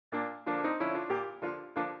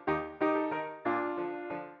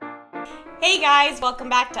Hey guys, welcome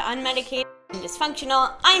back to Unmedicated and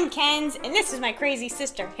Dysfunctional. I'm Kenz, and this is my crazy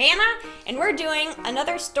sister Hannah, and we're doing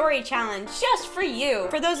another story challenge just for you.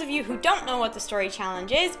 For those of you who don't know what the story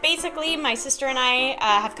challenge is, basically my sister and I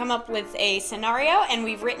have come up with a scenario, and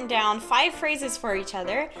we've written down 5 phrases for each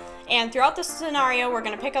other, and throughout the scenario we're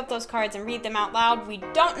going to pick up those cards and read them out loud. We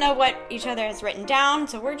don't know what each other has written down,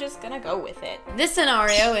 so we're just gonna go with it. This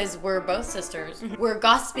scenario is we're both sisters. We're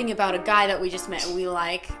gossiping about a guy that we just met and we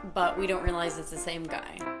like, but we don't realize it's the same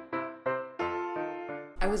guy.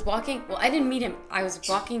 I was walking, well, I didn't meet him. I was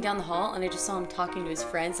walking down the hall and I just saw him talking to his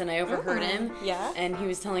friends and I overheard him. Yeah. And he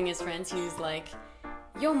was telling his friends, he was like,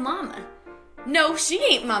 yo, mama. No, she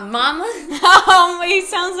ain't my mama. He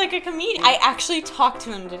sounds like a comedian. I actually talked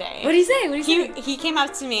to him today. What'd he say? What'd he say? He came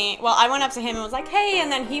up to me, well, I went up to him and was like, hey,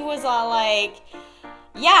 and then he was all like,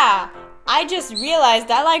 yeah, I just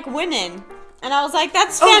realized I like women. And I was like,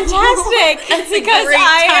 that's fantastic, that's because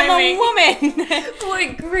I am a woman.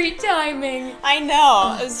 What great timing. I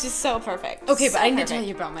know, it was just so perfect. Okay, so but I need perfect. to tell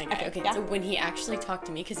you about my guy. Okay, yeah. So when he actually talked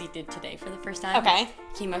to me, because he did today for the first time. Okay.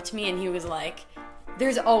 He came up to me and he was like,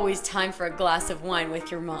 there's always time for a glass of wine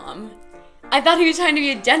with your mom. I thought he was trying to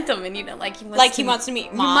be a gentleman, you know, like he wants to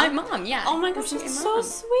meet mom. My mom, yeah. Oh my gosh, that's so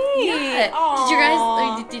sweet. Yeah.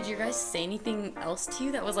 Aww. Did you guys say anything else to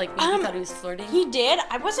you that was like maybe thought he was flirting? He did.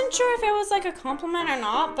 I wasn't sure if it was like a compliment or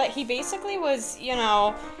not, but he basically was, you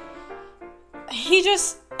know, he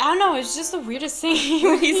just, I don't know, it was just the weirdest thing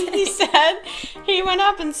he said. He went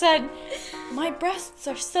up and said, my breasts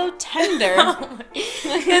are so tender.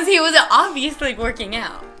 Because he was obviously working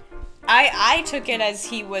out. I took it as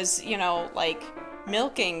he was, you know, like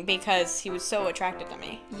milking because he was so attracted to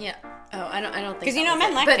me. Yeah. Oh, I don't think. Because you know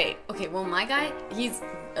men lactate. But, okay, well my guy, he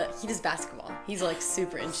does basketball. He's like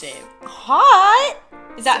super in shape. Hot.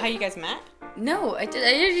 Is that how you guys met? No, I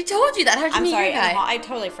already told you that. How'd you meet your guy? I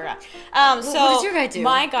totally forgot. What does your guy do?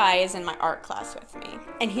 My guy is in my art class with me,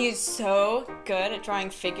 and he's so good at drawing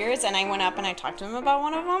figures. And I went up and I talked to him about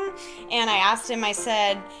one of them, and I asked him. I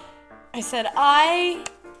said, I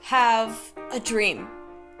have a dream.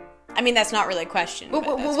 I mean, that's not really a question.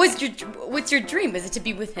 What's your dream? Is it to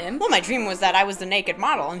be with him? Well, my dream was that I was the naked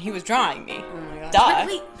model and he was drawing me. Oh my gosh. Duh.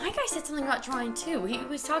 Wait, my guy said something about drawing too. He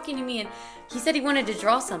was talking to me and he said he wanted to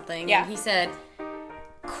draw something. Yeah. And he said,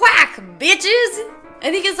 "Quack, bitches." I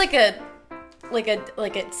think it's like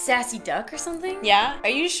a sassy duck or something. Yeah. Are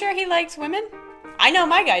you sure he likes women? I know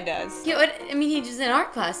my guy does. Yeah, I mean, he's just in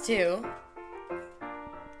art class too.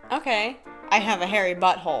 Okay. I have a hairy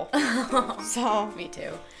butthole. So. Me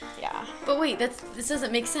too. Yeah. But wait, this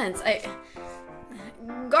doesn't make sense.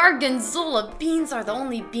 Gargonzola beans are the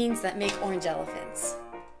only beans that make orange elephants.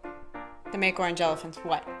 They make orange elephants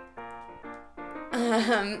what?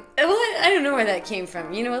 Well, I don't know where that came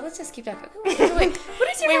from. You know what? Let's just keep talking. Wait. What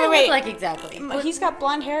does your guy look like exactly? He's got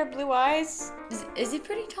blonde hair, blue eyes. Is he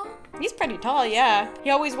pretty tall? He's pretty tall, yeah. He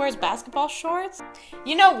always wears basketball shorts.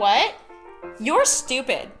 You know what? You're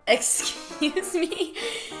stupid. Excuse me?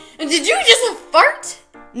 Did you just fart?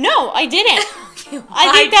 No, I didn't. Okay,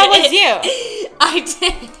 I think that was you. I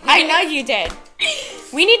did. I know you did.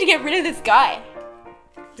 We need to get rid of this guy.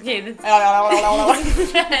 Okay, that's...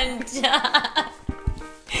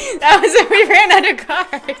 That was it. We ran out of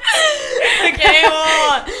cards. Okay,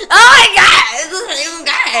 well. Oh my god! It's the same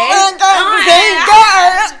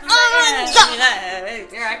guy!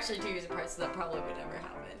 They're actually 2 years apart, so that probably would never happen.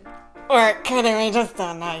 Or could we just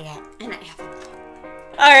done that yet? And I haven't.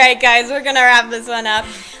 Alright guys, we're gonna wrap this one up.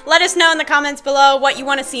 Let us know in the comments below what you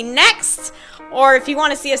want to see next, or if you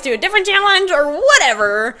want to see us do a different challenge, or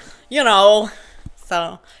whatever, you know.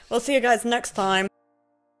 So, we'll see you guys next time.